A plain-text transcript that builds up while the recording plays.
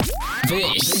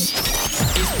This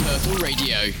is Purple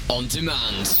Radio on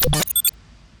demand.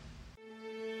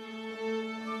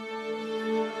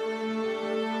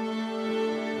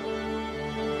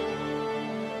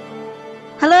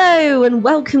 Hello and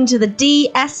welcome to the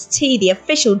DST, the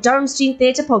official Durham Student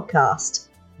Theatre podcast.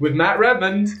 With Matt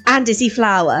Redmond. And Izzy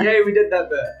Flower. Yay, we did that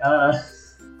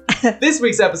bit. This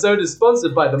week's episode is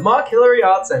sponsored by the Mark Hillary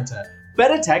Arts Centre.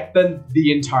 Better tech than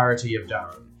the entirety of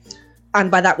Durham. And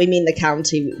by that we mean the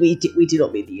county, we do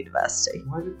not mean the university.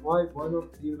 Why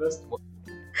not the university?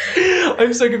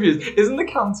 I'm so confused. Isn't the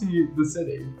county the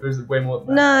city? Or is it way more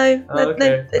than that? No,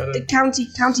 the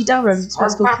county Durham. That's what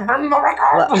it's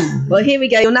called. Well, here we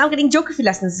go. You're now getting geography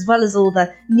lessons as well as all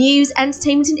the news,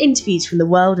 entertainment and interviews from the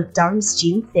world of Durham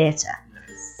Student Theatre.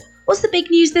 What's the big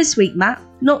news this week, Matt?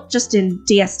 Not just in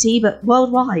DST, but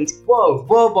worldwide. Whoa,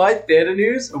 worldwide theatre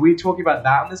news? Are we talking about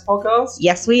that on this podcast?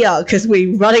 Yes, we are, because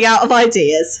we're running out of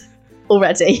ideas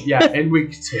already. Yeah, in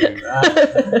week 2.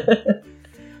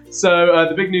 So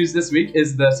the big news this week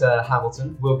is that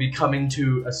Hamilton will be coming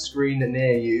to a screen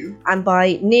near you. And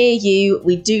by near you,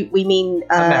 we mean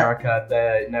America.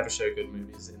 They never show good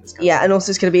movies in this country. Yeah, and also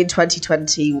it's going to be in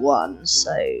 2021.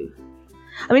 So,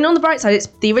 I mean, on the bright side, it's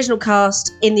the original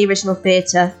cast in the original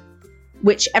theatre,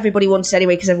 which everybody wanted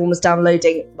anyway because everyone was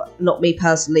downloading. Not me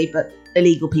personally, but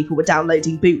illegal people were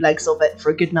downloading bootlegs of it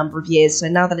for a good number of years. So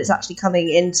now that it's actually coming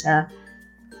into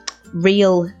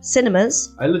real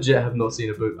cinemas. I legit have not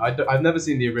seen a book. I've never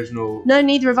seen the original. No,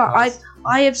 neither have I.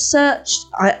 I have searched.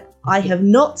 I have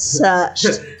not searched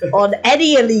on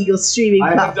any illegal streaming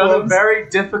platforms. I have done a very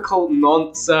difficult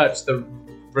non-search that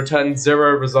returned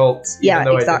 0 results, even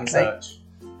though exactly. I didn't search.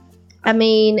 I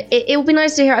mean, it would be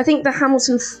nice to hear. I think the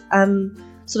Hamilton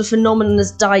sort of phenomenon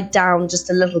has died down just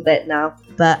a little bit now,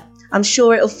 but I'm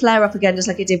sure it'll flare up again, just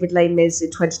like it did with Les Mis in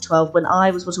 2012 when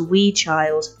I was a wee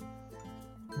child.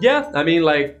 Yeah, I mean,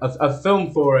 like, a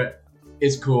film for it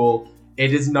is cool.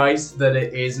 It is nice that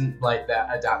it isn't, like, they're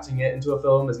adapting it into a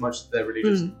film as much as they're really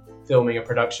just filming a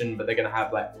production, but they're going to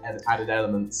have, like, added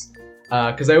elements.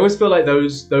 Because I always feel like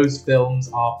those films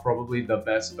are probably the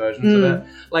best versions of it.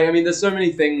 Like, I mean, there's so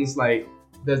many things, like,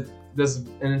 there's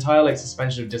an entire, like,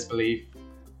 suspension of disbelief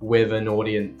with an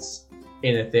audience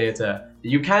in a theatre that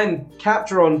you can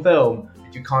capture on film,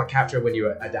 you can't capture when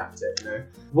you adapt it, you know?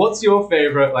 What's your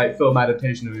favourite, like, film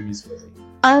adaptation of movies, Lizzie?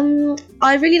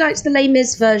 I really liked the Les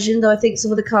Mis version, though I think some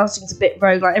of the casting's a bit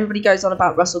rogue. Like, everybody goes on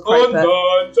about Russell Crowe.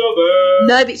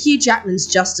 No, but Hugh Jackman's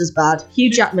just as bad. Hugh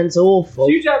Jackman's awful.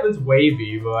 Hugh Jackman's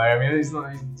wavy, boy. I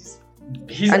mean,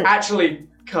 he's actually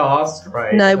cast,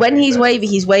 right? No, when he's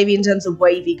wavy in terms of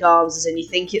wavy garms, as in you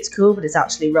think it's cool, but it's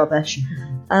actually rubbish.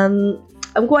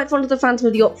 I'm quite fond of the Phantom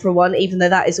of the Opera one, even though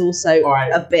that is also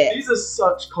a bit. These are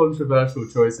such controversial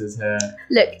choices here.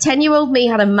 Look, 10-year-old me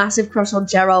had a massive crush on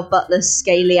Gerard Butler's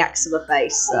scaly eczema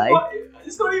face, so. What?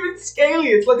 It's not even scaly,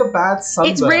 it's like a bad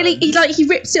sunburn. It's really, he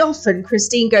rips it off and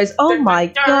Christine goes, oh my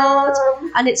god.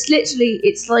 And it's literally,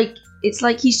 it's like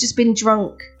he's just been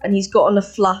drunk and he's got on a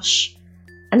flush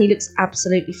and he looks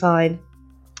absolutely fine.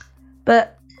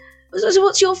 But, so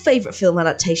what's your favourite film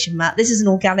adaptation, Matt? This is an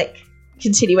organic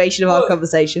continuation of our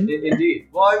conversation. Indeed.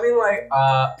 Well, I mean, like,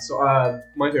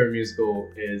 my favourite musical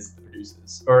is The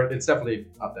Producers. Or it's definitely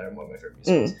up there in one of my favourite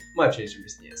musicals. Might have changed in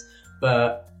recent years.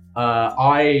 But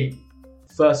I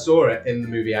first saw it in the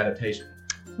movie adaptation.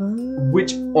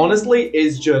 Which, honestly,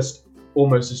 is just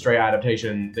almost a straight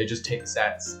adaptation. They just take the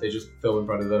sets, they just film in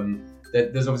front of them.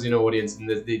 There's obviously no audience, and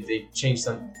they change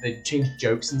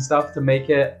jokes and stuff to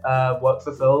make it work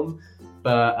for film.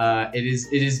 But it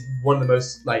is one of the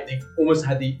most, like, they almost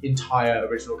had the entire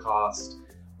original cast.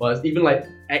 Well, even, like,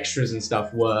 extras and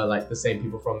stuff were, like, the same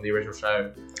people from the original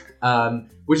show.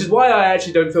 Which is why I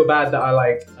actually don't feel bad that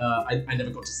I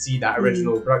never got to see that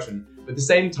original production. But at the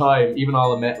same time, even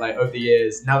I'll admit, like, over the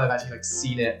years, now that I've actually, like,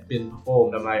 seen it been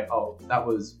performed, I'm like, oh, that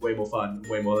was way more fun,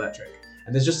 way more electric.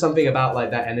 And there's just something about,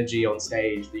 like, that energy on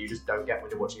stage that you just don't get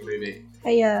when you're watching a movie.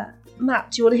 Hey,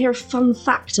 Matt, do you want to hear a fun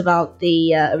fact about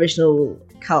the original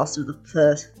cast of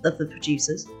the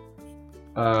producers?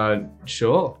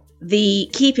 Sure. The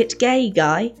Keep It Gay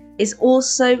guy is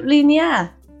also Lumiere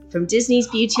from Disney's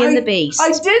Beauty and the Beast. I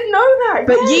did know that,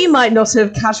 but yes. You might not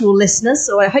have, casual listeners,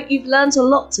 so I hope you've learnt a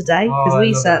lot today, because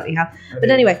we certainly have. But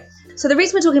anyway, so the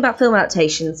reason we're talking about film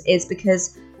adaptations is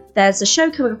because there's a show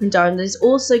coming up in Durham that is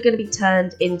also going to be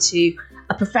turned into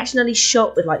a professionally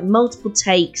shot with, like, multiple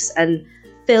takes and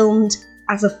filmed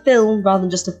as a film rather than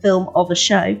just a film of a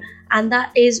show, and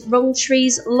that is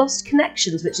Rolltree's Lost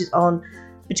Connections, which is on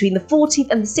between the 14th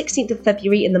and the 16th of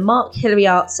February in the Mark Hillary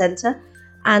Arts Centre.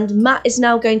 And Matt is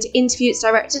now going to interview its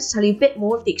director to tell you a bit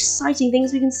more of the exciting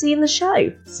things we can see in the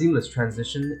show. Seamless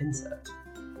transition insert.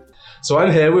 So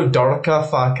I'm here with Doroka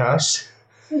Farkas.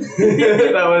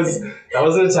 that was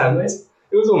an attempt.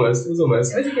 It was almost. It was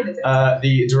a good attempt.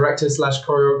 The director /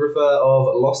 choreographer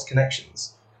of Lost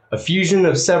Connections. A fusion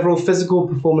of several physical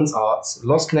performance arts,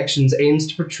 Lost Connections aims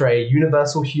to portray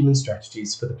universal human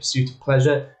strategies for the pursuit of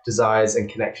pleasure, desires, and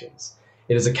connections.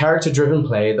 It is a character-driven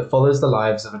play that follows the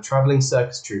lives of a travelling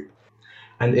circus troupe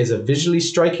and is a visually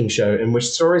striking show in which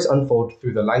stories unfold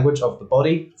through the language of the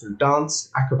body, through dance,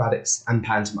 acrobatics, and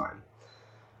pantomime.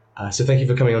 So thank you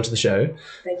for coming onto the show.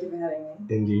 Thank you for having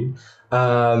me. Indeed.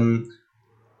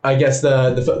 I guess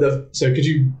so could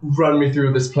you run me through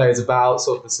what this play is about?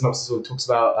 Sort of the synopsis sort of talks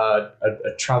about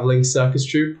a travelling circus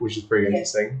troupe, which is pretty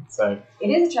interesting. So it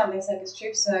is a travelling circus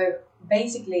troupe. So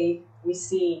basically, we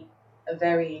see a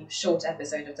very short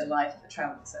episode of the life of a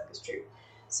travelling circus troupe.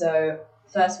 So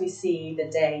first we see the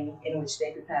day in which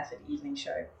they prepare for the evening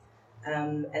show,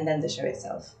 and then the show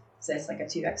itself. So it's like a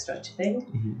 2-act structure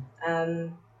thing.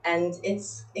 Mm-hmm. And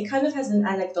it kind of has an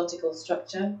anecdotal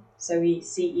structure, so we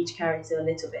see each character a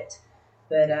little bit,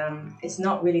 but it's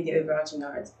not really the overarching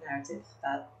narrative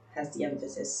that has the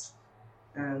emphasis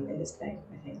in this play,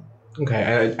 I think.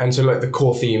 Okay, and so like the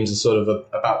core themes are sort of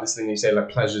about this thing you say, like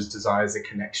pleasures, desires, and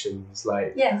connections,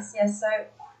 like... Yes. So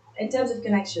in terms of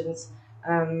connections,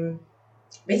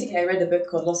 basically I read a book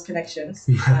called Lost Connections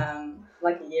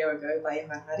like a year ago by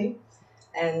Johan Hari,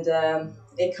 and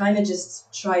it kind of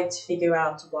just tried to figure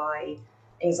out why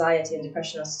anxiety and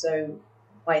depression are so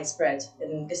widespread,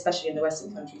 especially in the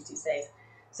Western countries these days.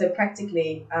 So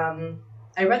practically,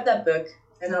 I read that book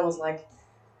and I was like,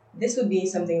 this would be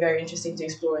something very interesting to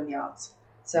explore in the arts.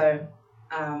 So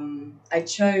I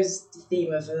chose the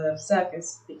theme of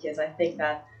circus because I think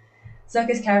that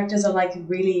circus characters are like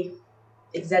really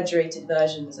exaggerated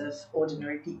versions of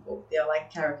ordinary people. They are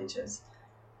like caricatures,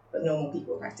 but normal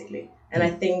people practically. And I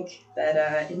think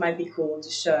that it might be cool to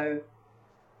show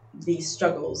these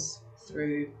struggles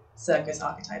through circus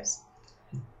archetypes.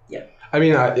 Yeah. I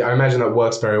mean, I imagine that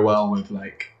works very well with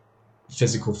like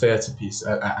physical theatre piece,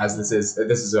 as this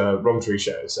is a Rongtree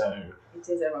show, so it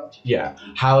is a Rongtree. Yeah.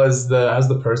 How's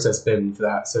the process been for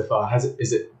that so far?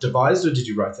 Is it devised or did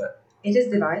you write it? It is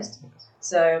devised.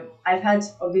 So I've had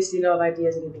obviously a lot of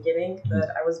ideas in the beginning, but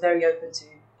I was very open to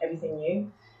everything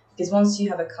new, because once you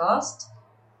have a cast,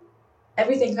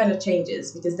 everything kind of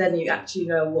changes, because then you actually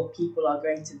know what people are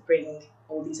going to bring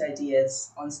all these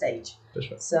ideas on stage. For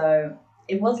sure. So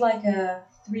it was like a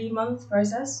 3-month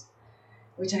process,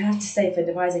 which I have to say for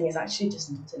devising is actually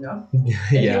just not enough.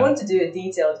 If you want to do a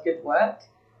detailed good work,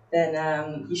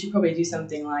 then you should probably do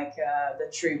something like the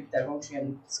troupe that Rongtree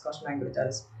and Scotch Mango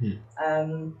does.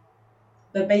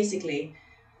 But basically,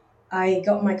 I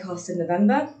got my cast in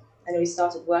November and we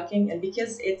started working, and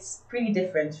because it's pretty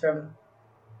different from,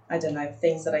 I don't know,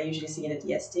 things that I usually see in a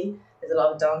DST, there's a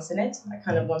lot of dance in it. I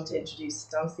kind of want to introduce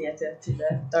dance theatre to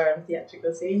the Durham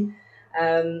theatrical scene.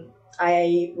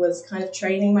 I was kind of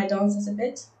training my dancers a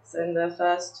bit. So in the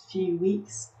first few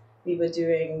weeks, we were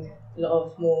doing a lot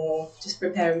of more just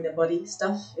preparing the body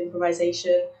stuff,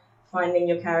 improvisation, finding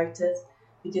your characters,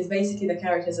 because basically the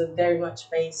characters are very much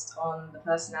based on the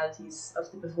personalities of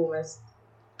the performers,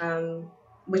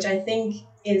 which I think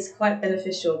is quite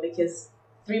beneficial because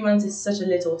 3 months is such a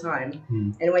little time.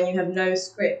 And when you have no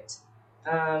script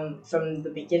from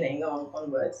the beginning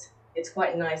onwards, it's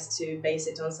quite nice to base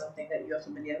it on something that you're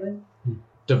familiar with.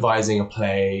 Devising a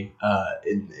play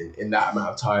in that amount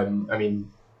of time. I mean,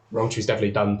 Rongtree's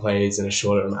definitely done plays in a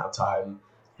shorter amount of time,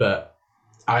 but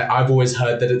I've always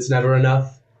heard that it's never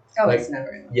enough. Oh, like, it's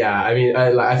never enough. Yeah, I mean,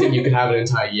 I think you could have an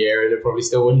entire year and it probably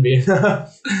still wouldn't be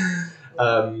enough.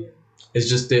 It's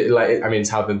just it's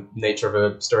how the nature of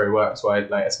a story works, right?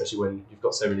 Like, especially when you've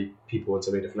got so many people and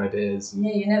so many different ideas.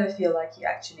 Yeah, you never feel like you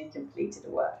actually completed the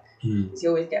work. Because you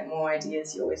always get more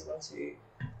ideas, you always want to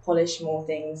polish more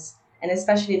things. And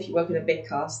especially if you work with a big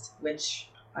cast, which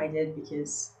I did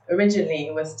because originally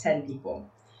it was 10 people.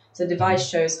 So devised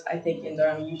shows, I think in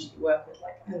Durham, you usually work with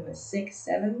like, I don't know, 6,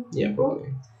 7 people. Yeah,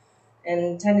 probably.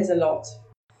 And 10 is a lot.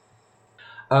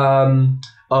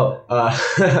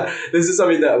 This is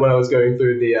something that when I was going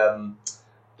through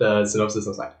the synopsis, I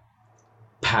was like,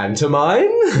 pantomime?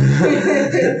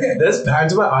 There's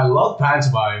pantomime? I love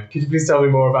pantomime. Could you please tell me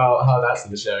more about how that's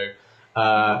in the show?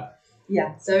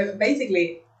 Yeah, so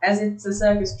basically, as it's a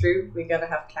circus troupe, we're going to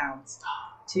have clowns.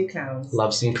 2 clowns.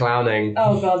 Love some clowning.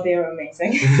 Oh god, they're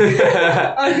amazing.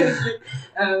 Honestly.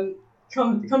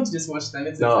 Come to just watch them.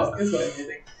 It's quite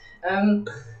amazing.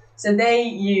 So they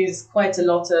use quite a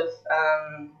lot of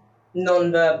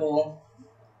non-verbal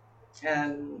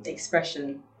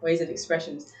ways of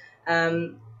expressions.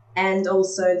 And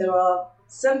also there are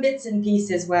some bits and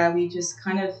pieces where we just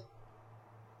kind of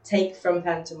take from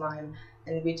pantomime,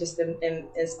 and we just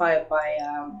inspired by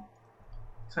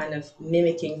kind of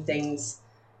mimicking things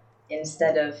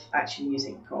instead of actually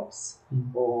using props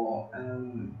or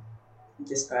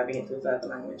describing it with verbal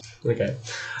language. Okay.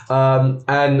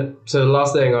 And so the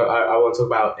last thing I want to talk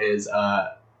about is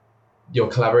your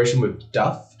collaboration with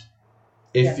Duft.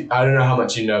 I don't know how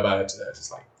much you know about it,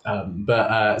 just like,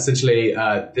 but essentially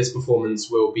this performance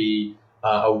will be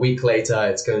a week later.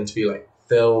 It's going to be like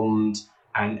filmed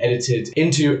and edited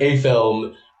into a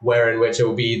film, in which it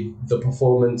will be the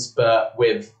performance, but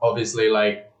with obviously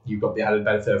like you've got the added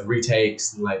benefit of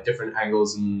retakes and like different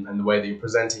angles and the way that you're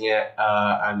presenting it.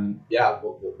 And yeah,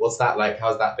 what's that like?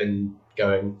 How's that been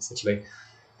going essentially?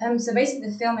 So basically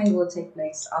the filming will take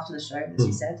place after the show, as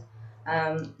you said.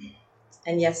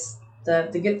 And yes,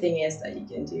 the good thing is that you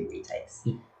can do retakes,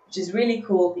 which is really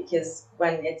cool because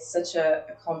when it's such a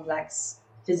complex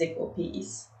physical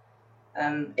piece,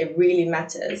 it really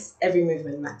matters. Every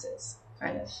movement matters,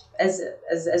 kind of. As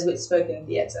with spoken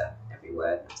theatre, every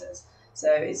word matters.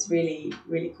 So it's really,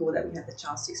 really cool that we have the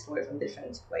chance to explore it from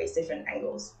different ways, different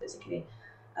angles, basically.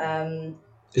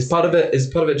 Is part of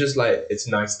it just like it's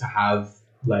nice to have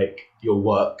like your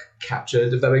work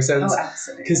captured, if that makes sense? Oh,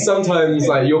 absolutely. Because sometimes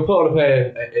like you'll put on a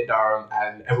play in Durham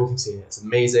and everyone can see it. It's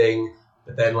amazing,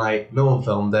 but then like no one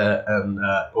filmed it, and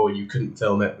or you couldn't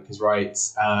film it because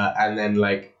rights, and then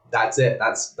like that's it.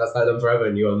 That's that done forever,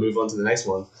 and you got to move on to the next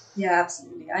one. Yeah,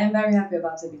 absolutely. I am very happy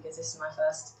about it because this is my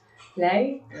first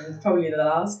play, and probably the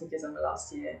last because I'm a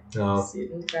last year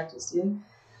student, graduate student.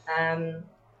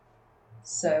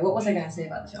 So what was I going to say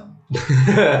about the film?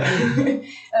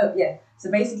 Oh yeah. So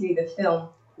basically, the film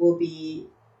will be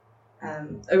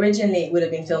originally it would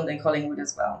have been filmed in Collingwood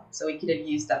as well. So we could have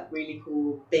used that really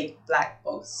cool big black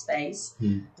box space.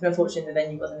 But unfortunately, the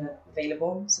venue wasn't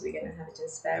available, so we're going to have it in a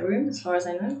spare room, as far as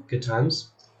I know. Good times.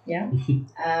 Yeah.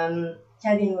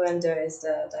 Kevin Wendo is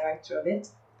the director of it,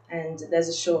 and there's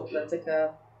a short, like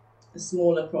a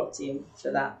smaller prop team for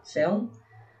that film.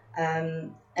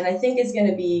 And I think it's going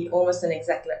to be almost an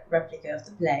exact replica of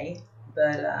the play,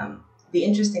 but the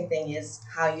interesting thing is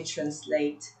how you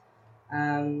translate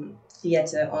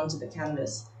theatre onto the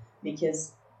canvas,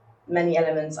 because many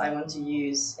elements I want to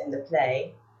use in the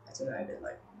play, I don't know, a bit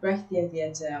like Brechtian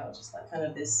theatre or just like kind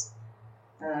of this...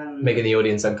 making the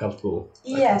audience uncomfortable.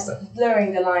 Yes,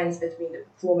 blurring the lines between the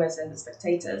performers and the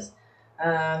spectators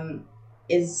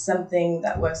is something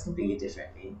that works completely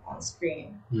differently on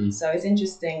screen. So it's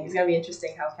interesting. It's going to be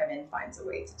interesting how Kevin finds a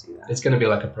way to do that. It's going to be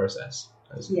like a process.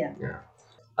 Yeah.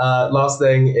 Last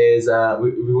thing is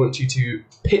we want you to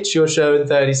pitch your show in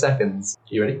 30 seconds.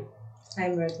 You ready?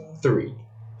 I'm ready. 3,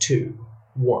 2,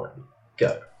 1,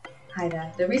 go. Hi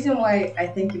there. The reason why I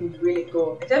think it would be really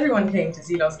cool if everyone came to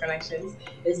see Lost Connections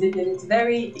is because it's a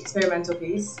very experimental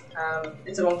piece.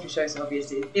 It's a long show, so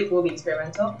obviously it will be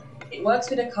experimental. It works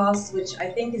with a cast which I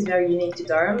think is very unique to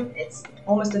Durham. It's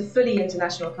almost a fully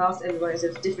international cast. Everyone is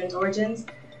of different origins.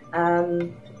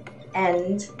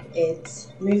 And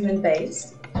it's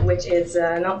movement-based, which is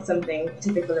not something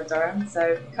typical of Durham.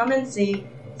 So come and see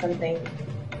something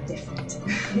different.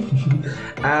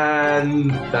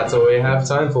 And that's all we have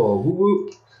time for.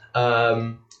 Woo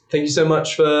woo. Thank you so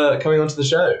much for coming onto the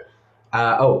show.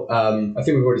 I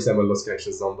think we've already said what Lost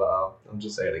Connections is on, but I'll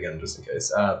just say it again just in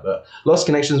case. But Lost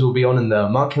Connections will be on in the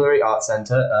Mark Hillary Arts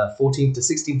Centre 14th to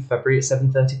 16th February at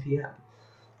 7:30 p.m.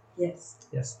 Yes.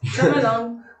 Come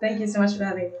along. Thank you so much for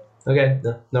having me. Okay,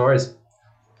 no worries.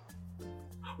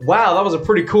 Wow, that was a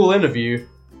pretty cool interview.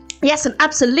 Yes, and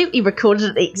absolutely recorded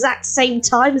at the exact same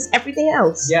time as everything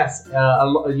else. Yes,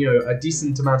 a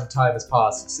decent amount of time has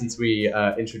passed since we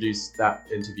introduced that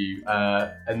interview,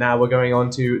 and now we're going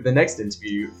on to the next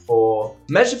interview for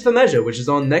Measure for Measure, which is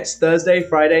on next Thursday,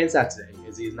 Friday, and Saturday.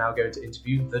 Izzy is now going to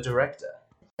interview the director.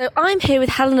 So I'm here with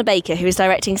Helena Baker, who is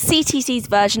directing CTC's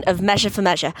version of Measure for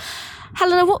Measure.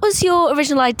 Helena, what was your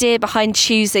original idea behind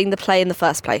choosing the play in the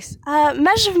first place?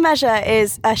 Measure for Measure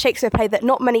is a Shakespeare play that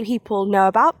not many people know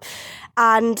about,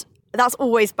 and that's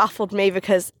always baffled me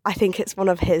because I think it's one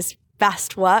of his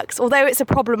best works, although it's a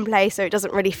problem play, so it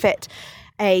doesn't really fit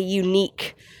a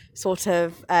unique sort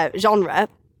of genre.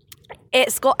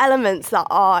 It's got elements that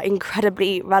are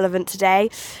incredibly relevant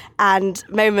today and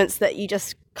moments that you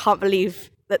just can't believe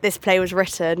that this play was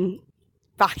written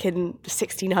back in the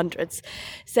 1600s.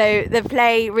 So the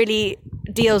play really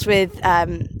deals with,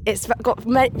 it's got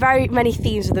very many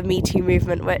themes of the Me Too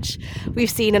movement, which we've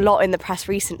seen a lot in the press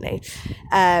recently.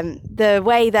 The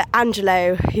way that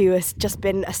Angelo, who has just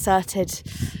been asserted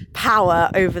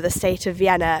power over the state of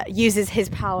Vienna, uses his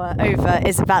power over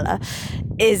Isabella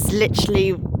is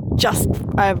literally just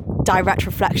a direct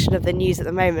reflection of the news at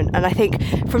the moment. And I think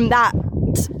from that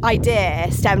idea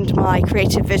stemmed my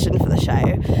creative vision for the show,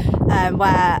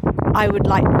 where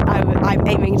I'm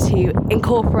aiming to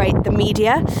incorporate the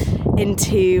media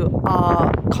into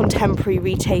our contemporary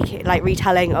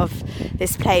retelling of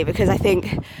this play, because I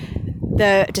think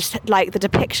the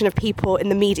depiction of people in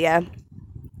the media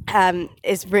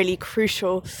is really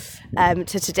crucial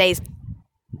to today's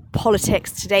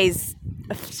politics, today's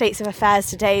states of affairs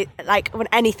today. Like, when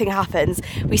anything happens,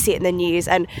 we see it in the news,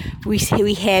 and we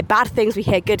hear bad things, we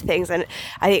hear good things, and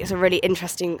I think it's a really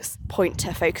interesting point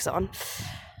to focus on.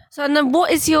 So, and then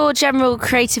what is your general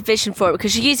creative vision for it?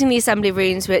 Because you're using the assembly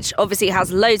rooms, which obviously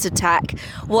has loads of tech.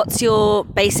 What's your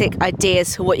basic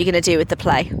ideas for what you're going to do with the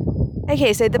play?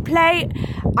 Okay, so the play,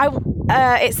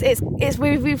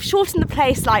 we've shortened the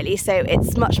play slightly, so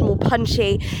it's much more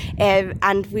punchy,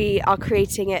 and we are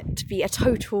creating it to be a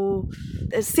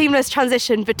seamless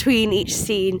transition between each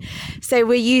scene. So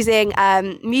we're using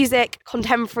music,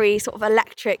 contemporary, sort of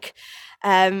electric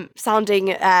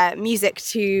sounding music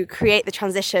to create the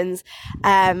transitions,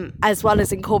 as well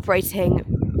as incorporating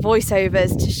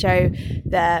voiceovers to show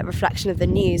the reflection of the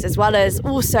news, as well as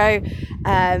also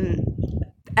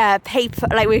paper.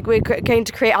 Like, we're going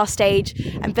to create our stage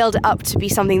and build it up to be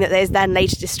something that is then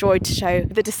later destroyed, to show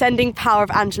the descending power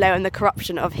of Angelo and the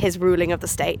corruption of his ruling of the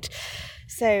state.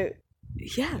 So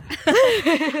yeah.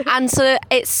 And so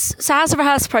how's the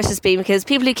rehearsal process been? Because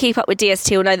people who keep up with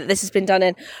DST will know that this has been done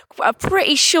in a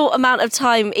pretty short amount of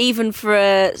time, even for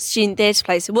a student theatre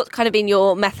play. So what's kind of been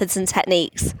your methods and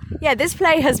techniques? Yeah, this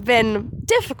play has been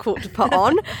difficult to put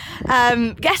on.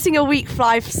 Getting a week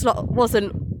 5 slot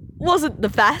wasn't the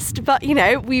best, but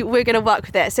we're going to work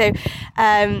with it. So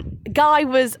Guy,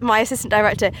 my assistant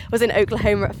director, was in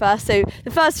Oklahoma at first, so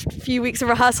the first few weeks of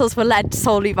rehearsals were led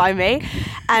solely by me,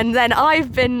 and then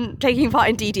I've been taking part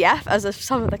in DDF as of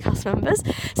some of the cast members.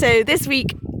 So this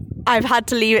week I've had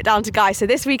to leave it down to Guy. So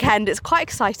this weekend it's quite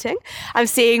exciting. I'm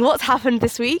seeing what's happened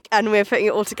this week and we're putting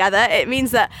it all together. It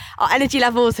means that our energy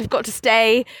levels have got to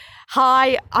stay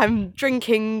high. I'm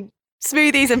drinking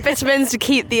smoothies and vitamins to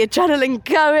keep the adrenaline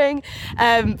going,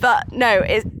 but no,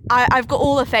 I've got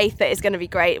all the faith that it's going to be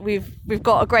great. We've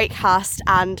got a great cast,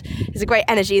 and there's a great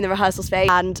energy in the rehearsal space,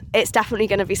 and it's definitely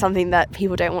going to be something that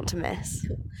people don't want to miss.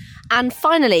 And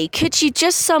finally, could you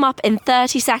just sum up in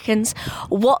 30 seconds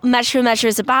what Measure for Measure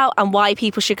is about and why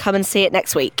people should come and see it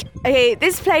next week? Okay,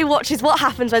 this play watches what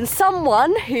happens when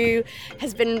someone who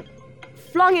has been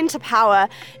flung into power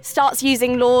starts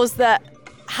using laws that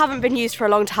haven't been used for a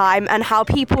long time, and how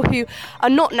people who are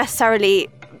not necessarily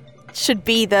should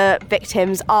be the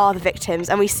victims are the victims.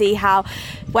 And we see how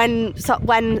when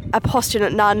a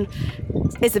postulant nun,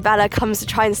 Isabella, comes to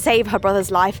try and save her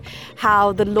brother's life,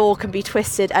 how the law can be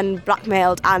twisted and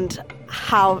blackmailed, and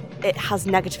how it has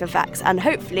negative effects, and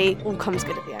hopefully all comes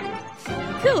good at the end.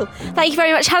 Cool. Thank you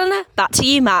very much, Helena. Back to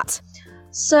you, Matt.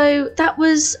 So that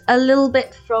was a little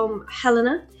bit from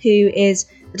Helena, who is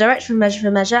the director of Measure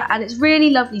for Measure, and it's really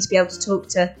lovely to be able to talk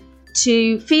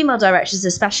to female directors,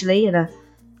 especially in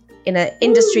an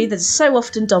industry that is so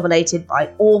often dominated by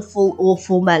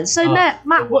awful men. So Matt,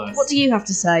 what do you have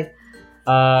to say?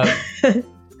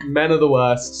 Men are the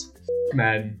worst.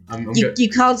 Men. You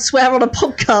can't swear on a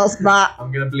podcast, Matt.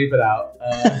 I'm gonna bleep it out.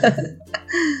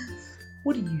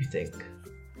 What do you think,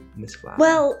 Miss Flower?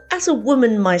 Well, as a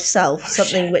woman myself,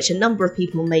 something which a number of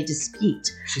people may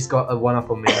dispute. She's got a one-up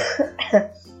on me.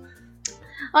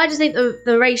 I just think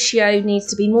the ratio needs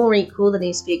to be more equal. There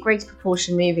needs to be a greater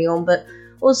proportion moving on, but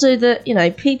also that,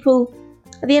 people,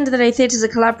 at the end of the day, theatre is a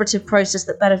collaborative process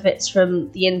that benefits from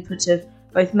the input of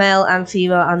both male and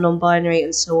female and non-binary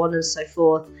and so on and so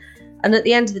forth. And at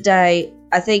the end of the day,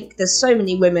 I think there's so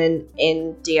many women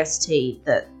in DST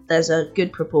that there's a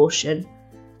good proportion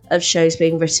of shows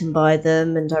being written by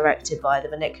them and directed by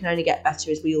them, and it can only get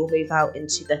better as we all move out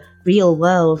into the real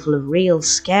world full of real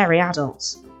scary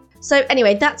adults. So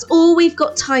anyway, that's all we've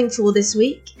got time for this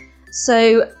week.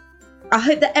 So I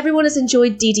hope that everyone has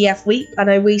enjoyed DDF week. I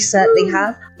know we certainly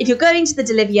have. If you're going to the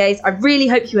Deliviers, I really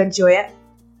hope you enjoy it.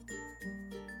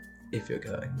 If you're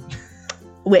going.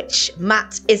 Which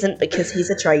Matt isn't, because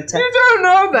he's a traitor. You don't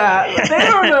know that. They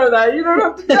don't know that. You don't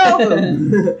have to tell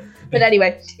them. But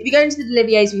anyway, if you're going to the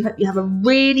Deliviers, we hope you have a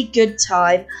really good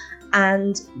time.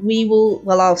 And we will,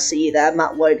 well, I'll see you there.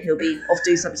 Matt won't. He'll be off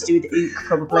doing something to do with the Ook,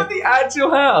 probably. What the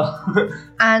actual hell?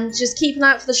 And just keep an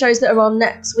eye out for the shows that are on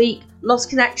next week. Lost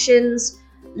Connections,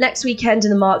 next weekend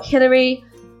in the Mark Hillary,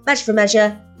 Measure for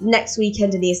Measure, next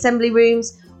weekend in the Assembly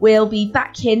Rooms. We'll be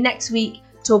back here next week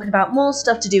talking about more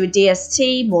stuff to do with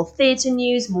DST, more theatre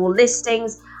news, more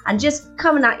listings, and just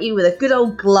coming at you with a good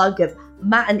old glug of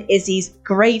Matt and Izzy's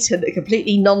great and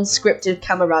completely non-scripted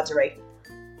camaraderie.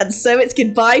 And so it's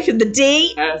goodbye from the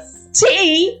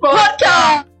DST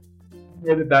podcast.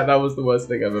 That was the worst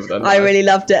thing I've ever done. I really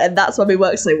loved it, and that's why we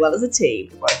work so well as a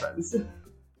team. My friends.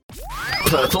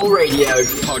 Purple Radio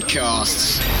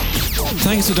Podcasts.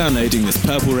 Thanks for downloading this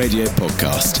Purple Radio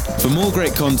podcast. For more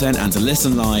great content and to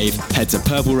listen live, head to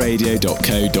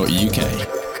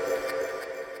purpleradio.co.uk.